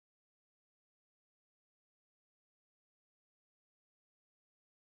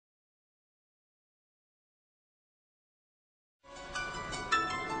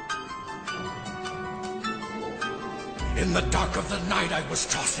In the dark of the night I was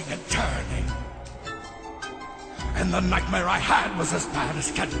tossing and turning, and the nightmare I had was as bad as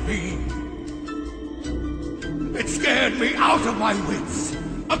can be. It scared me out of my wits,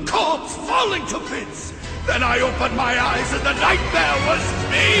 a corpse falling to bits. Then I opened my eyes and the nightmare was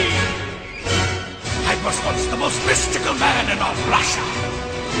me. I was once the most mystical man in all Russia.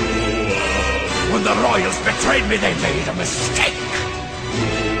 When the royals betrayed me, they made a mistake.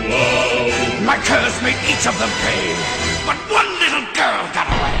 My curs made each of them pay, but one little girl got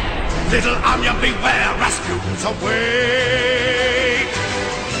away. Little Anya, beware, Rasputin's awake.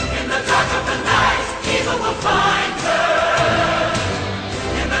 In the dark of the night, evil will find her.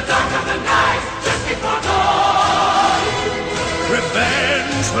 In the dark of the night, just before dawn.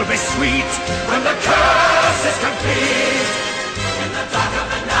 Revenge will be sweet When the curse is complete. In the dark of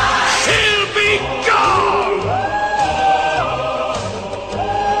the night, she'll be gone.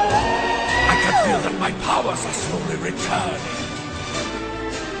 I can feel that my powers are slowly returning.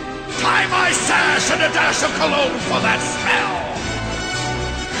 Tie my sash and a dash of cologne for that smell.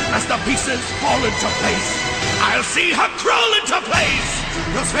 As the pieces fall into place, I'll see her crawl into place.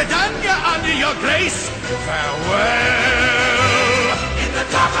 Your Svedanya under your grace. Farewell. in the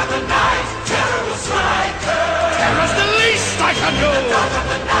dark of the night, terror will strike her. Terror's the least I can do. In the dark of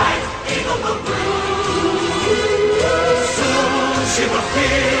the night, evil will brew. Soon she will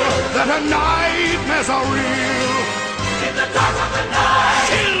feel That her nightmares are real. in the dark of the night.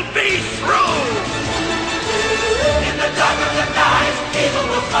 She'll be through. In the dark of the night, evil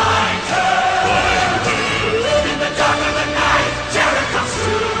will find her. In the dark of the night, terror comes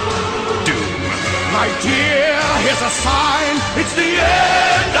through. My dear, here's a sign. It's the end.